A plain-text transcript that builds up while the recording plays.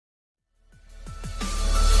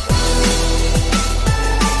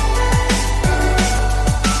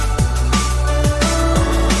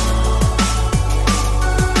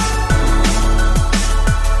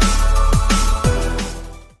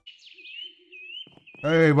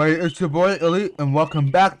Hey everybody, it's your boy Elite and welcome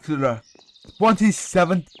back to the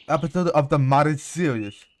 27th episode of the modded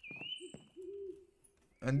series.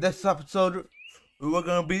 In this episode, we're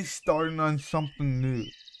gonna be starting on something new.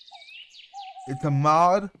 It's a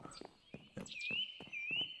mod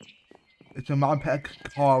pack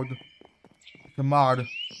called, I'm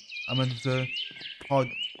gonna say, called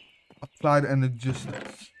Applied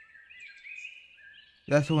Energistics.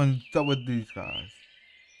 That's when start with these guys.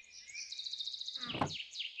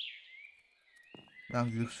 Now,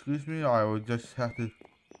 if you excuse me, I will just have to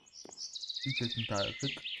eat this entire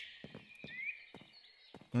cake.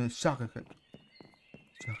 And it's chocolate cake.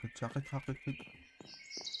 Chocolate cake.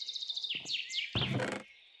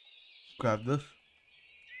 Grab this.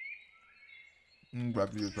 And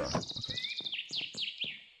grab you as well. Okay.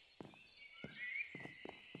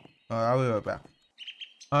 Alright, I'll be right back.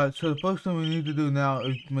 Alright, so the first thing we need to do now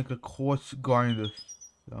is make a quartz grinder.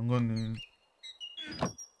 So I'm gonna need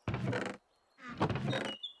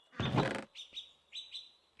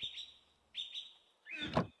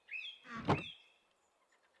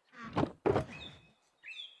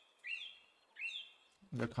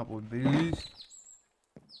a couple of these.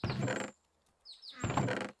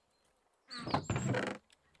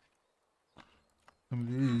 Some of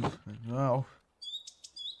these as well.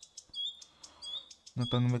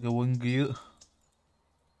 Nothing to make a wing gear.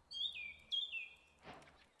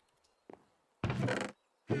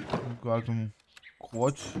 Got some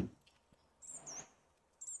quartz.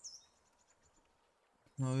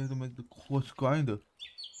 Now we have to make the quartz grinder.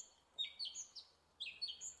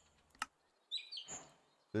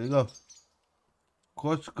 There you go.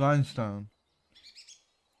 Quartz grindstone.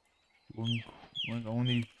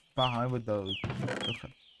 Only 5 of those.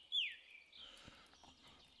 Okay.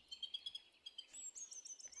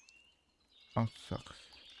 Oh, sucks.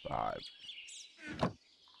 5.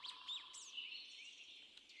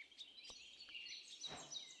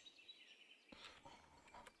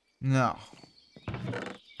 Now.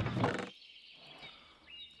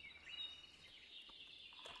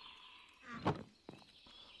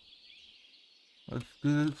 Let's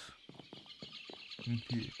do this in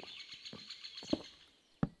here.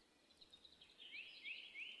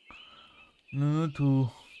 Now to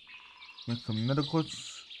make some nether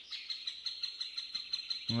quartz.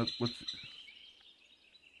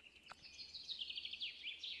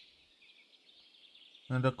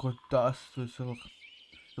 Nether quartz dust to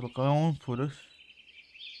silicone for this.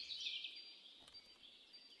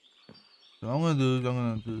 So I'm gonna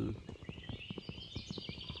do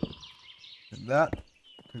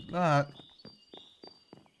take that,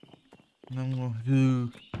 and I'm gonna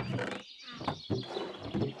do.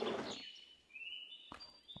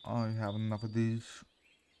 I already have enough of these.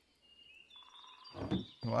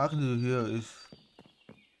 What I can do here is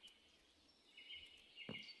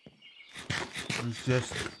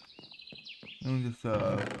just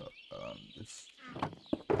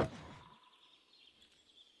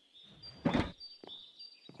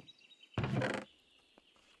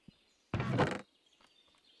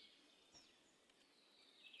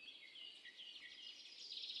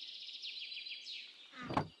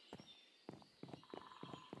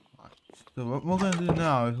so what we're gonna do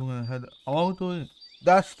now is we're gonna head all the way.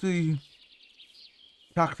 That's the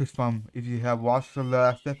practice farm. If you have watched the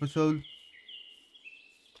last episode,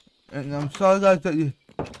 and I'm sorry guys that you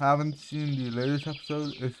haven't seen the latest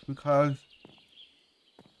episode. It's because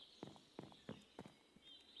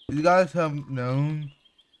you guys have known.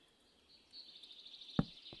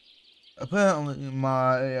 Apparently,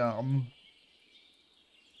 my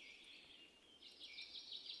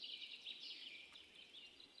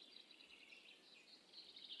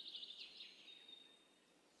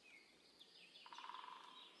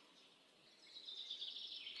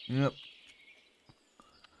yep.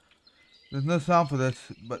 There's no sound for this,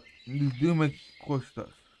 but you do make cool stuff.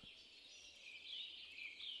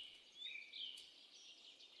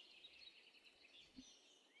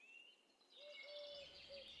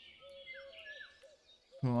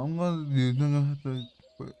 So I'm gonna have to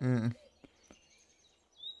put in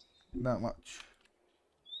that much.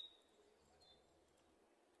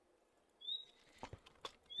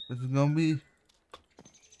 This is gonna be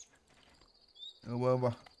a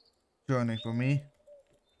well journey for me.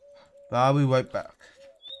 But I'll be right back.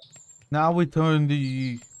 Now we turn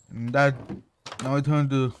the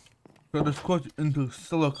this quartz into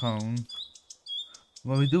silicone.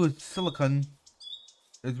 What we do with silicone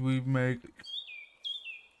is we make.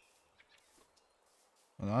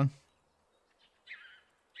 Hold on.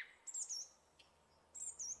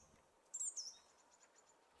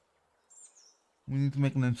 We need to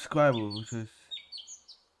make an inscriber, which is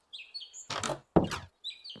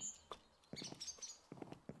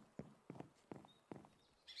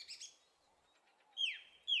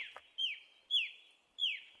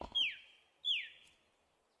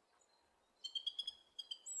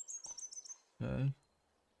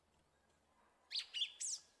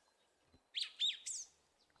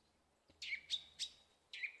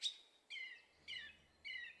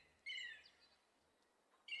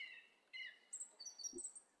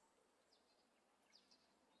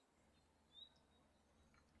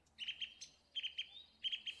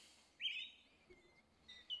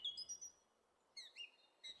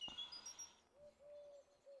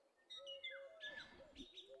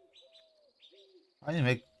I need to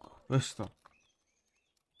make crystal.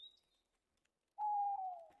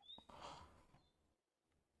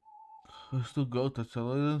 Crystal gold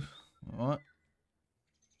accelerators. What?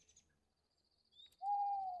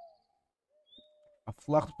 A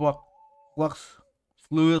flux block, flux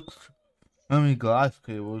fluids. How many glass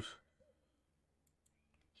cables?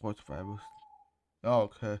 Quartz fibers. Oh,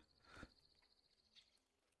 okay.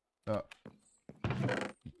 Yeah.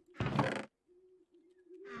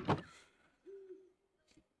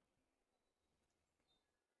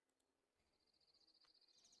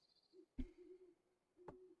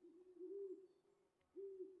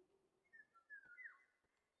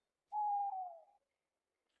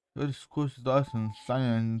 It squishes dust and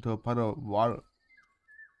sand into a puddle of water.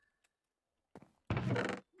 I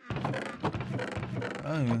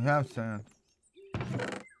don't even have sand.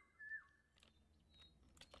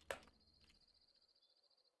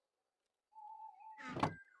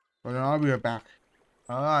 But then I'll be right back.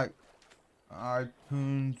 Alright.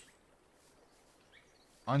 iTunes.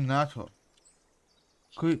 Unnatural.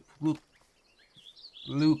 Creep.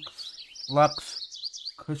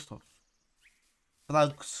 Lux. Crystal.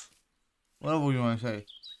 Flux. Whatever you want to say.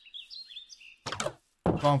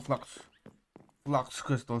 Conflux. Flux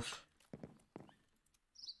crystals.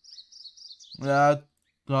 Yeah, I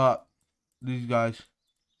thought these guys,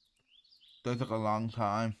 they took a long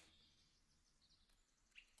time.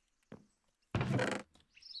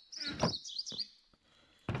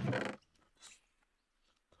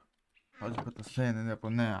 I'll just put the sand in there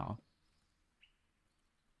for now.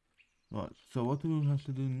 Right, so what do we have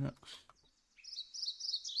to do next?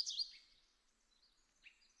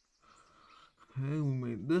 Okay, we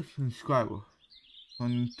made this inscriber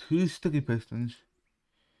on 2 sticky pistons.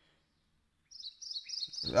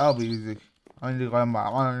 That'll be easy. I need to grab my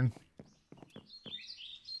iron.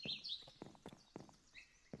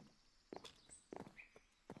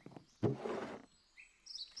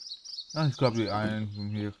 I'll just grab the iron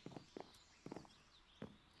from here.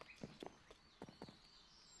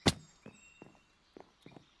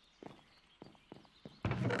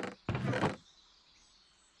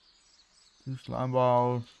 Two slime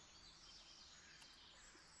balls.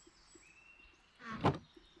 A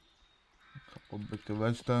couple bits of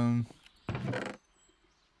redstone.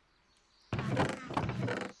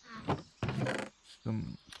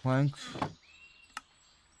 Some planks.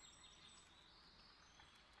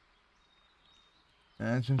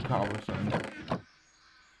 And some cobblestone.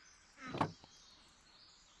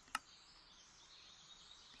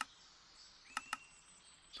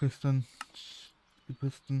 Piston.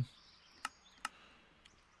 Piston.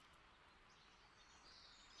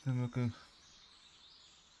 Then we can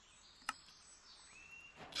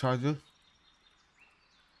charger.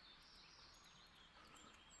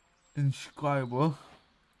 Inscriber.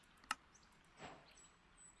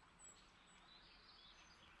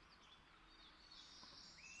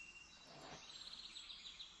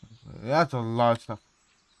 That's a lot of stuff.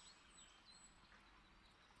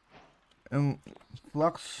 And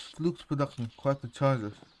Flux production, quite the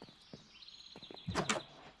chargers.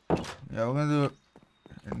 Yeah, we're gonna do it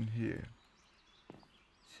in here.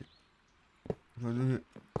 We're gonna do it.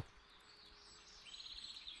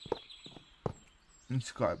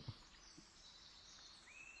 Inscribe.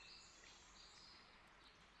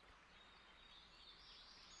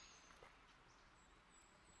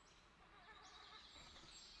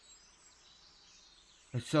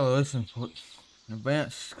 Acceleration for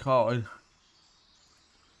advanced card.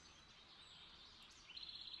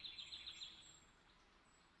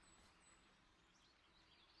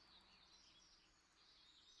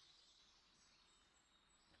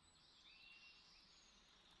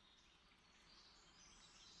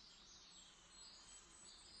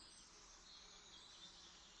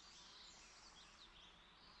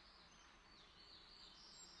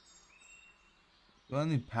 Do I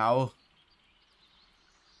need power?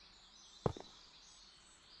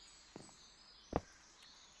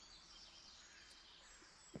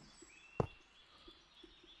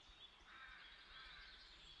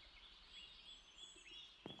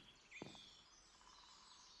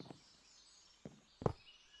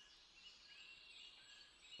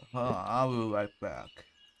 I'll be right back.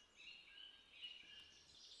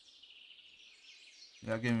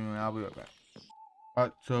 Yeah, give me a minute, I'll be right back.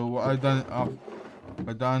 Alright, so what I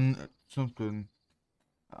done something.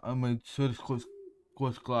 I made surface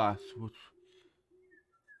quartz glass, which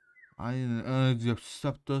I need an energy of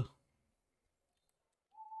Scepter.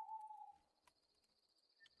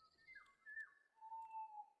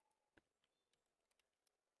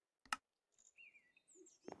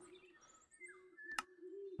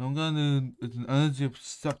 I'm gonna need an energy of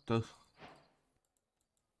Scepter.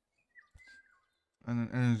 and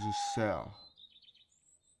an energy cell.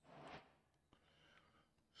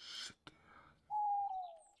 Shit.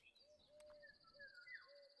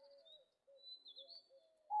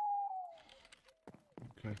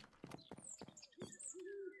 Okay.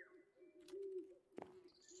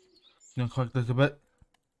 Gonna collect this a bit.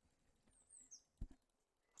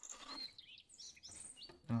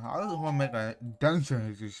 I just want to make a denser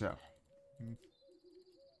energy cell.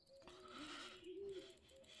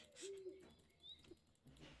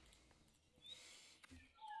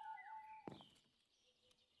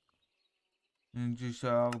 Energy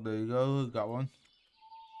cell, there you go, got one.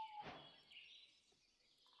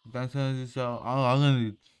 Denser energy cell, oh, I'm gonna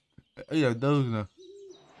need 8 of those now.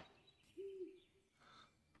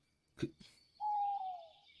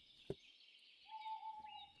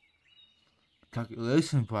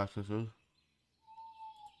 Calculation processor.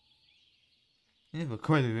 You have a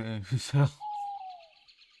credit energy cell.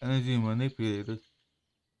 Energy manipulator.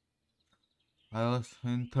 Wireless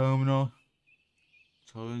and terminal.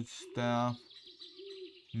 Storage staff.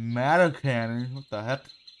 Matter cannon. What the heck?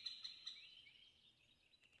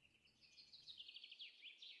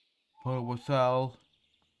 Portable cell.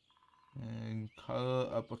 And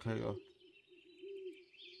color applicator.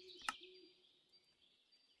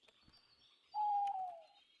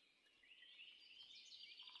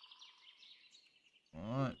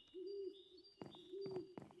 Alright.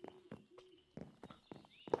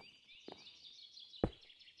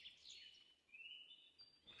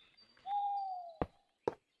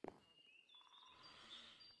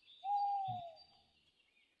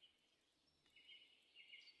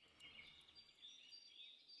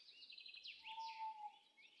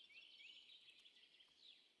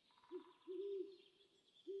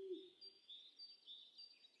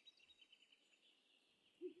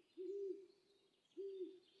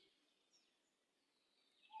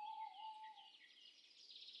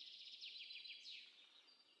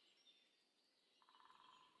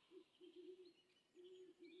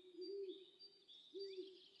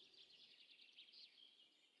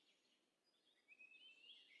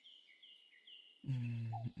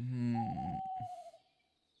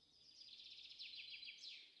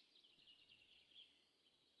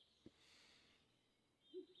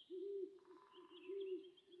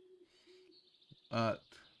 Alright.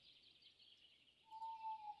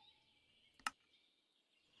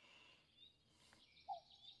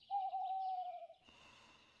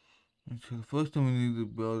 So the first thing we need to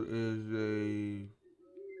build is a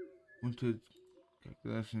printed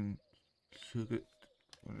calculation circuit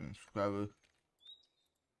and subscriber.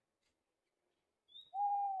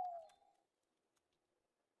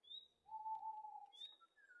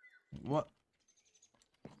 What?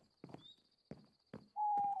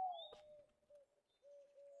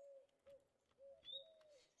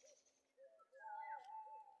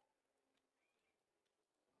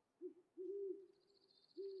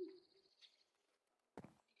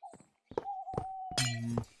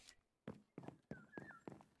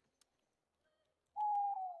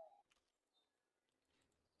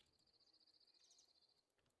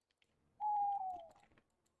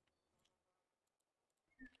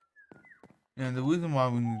 And the reason why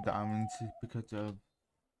we need diamonds is because of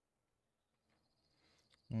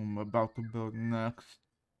what I'm about to build next.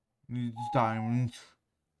 Needs diamonds.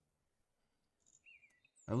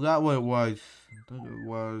 I forgot what it was. I think it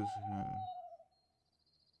was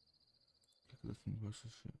calculation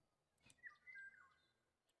versus shit.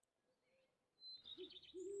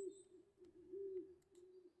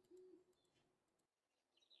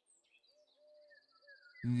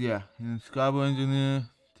 Yeah, and Scarborough engineer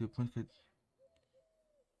to punch it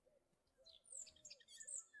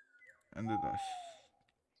and the dash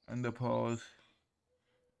and the pause.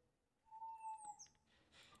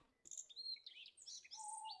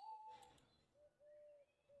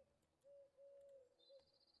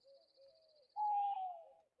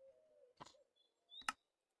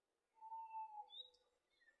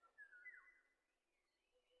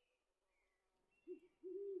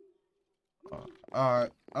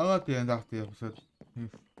 Alright, I'll let the end of the episode.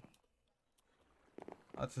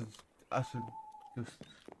 I should, I should just,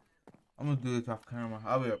 I'm gonna do this off camera.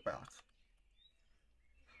 I'll be right back.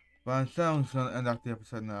 But instead, I'm just gonna end off the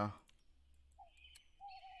episode now.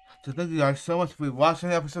 So thank you guys so much for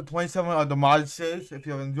watching episode 27 of the modded series. If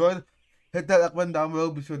you have enjoyed, hit that like button down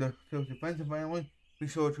below. Be sure to share with your friends and family. Be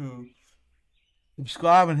sure to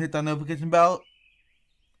subscribe and hit that notification bell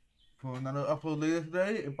for another upload later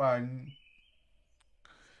today. If I'm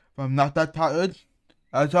not that tired,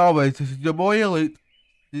 as always, this is your boy Elite.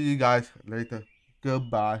 See you guys later.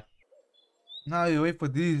 Goodbye. Now you wait for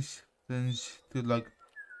these things to like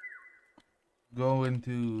go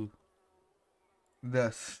into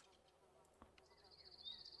this.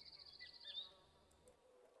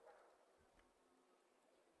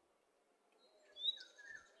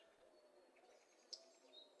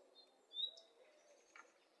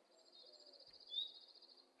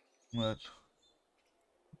 What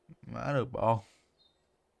matter, ball?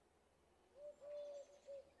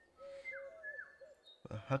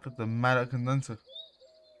 The heck is the matter condenser?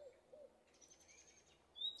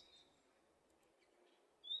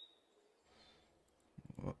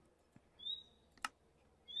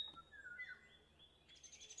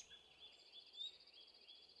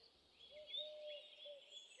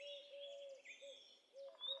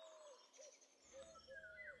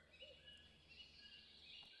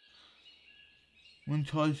 One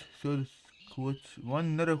charge shows quotes one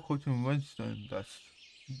another quote in Winston that's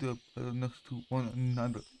the next to one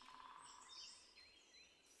another.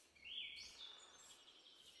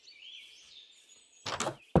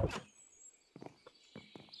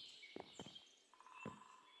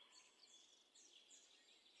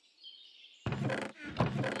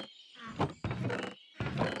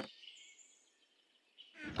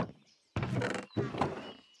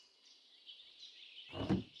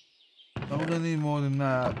 I'm gonna need more than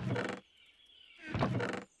that.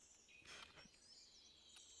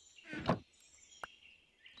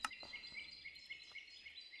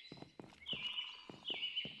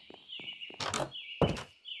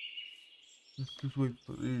 Let's just wait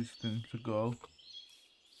for these things to go.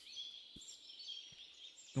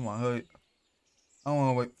 Come on, hurry. I don't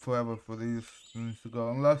wanna wait forever for these things to go.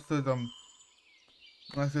 Unless there's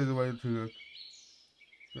a way to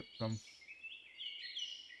get them.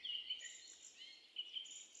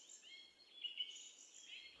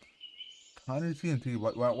 I didn't see TNT,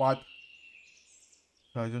 what?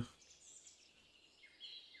 Charger.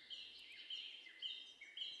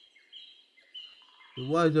 There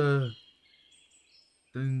was a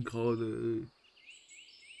thing called a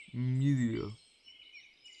media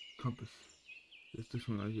compass. It's this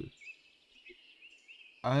one right here.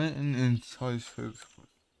 I didn't install this first.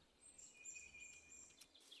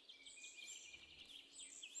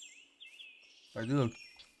 I do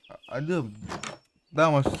have that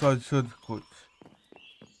much charge quotes.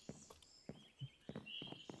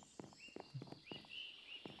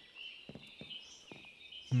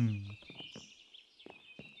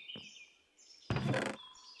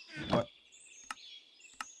 What?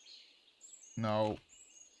 No.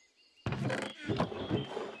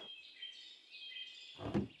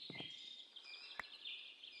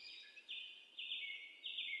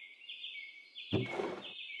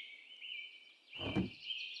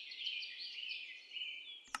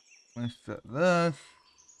 Let's set this.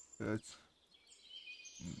 That's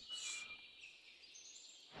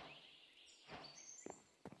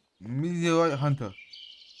meteorite hunter.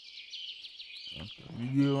 Okay,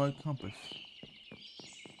 meteorite compass.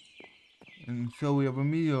 And so we have a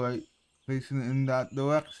meteorite facing in that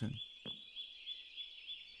direction.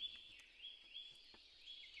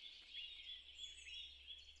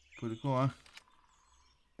 Pretty cool, huh?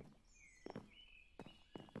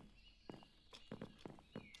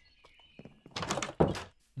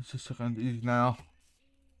 Let's just check on these now.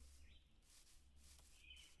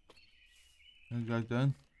 You guys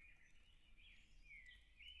done?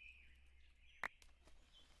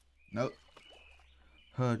 Nope.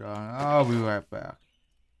 Hold on, I'll be right back.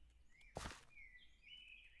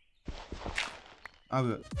 I'll be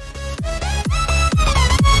right back.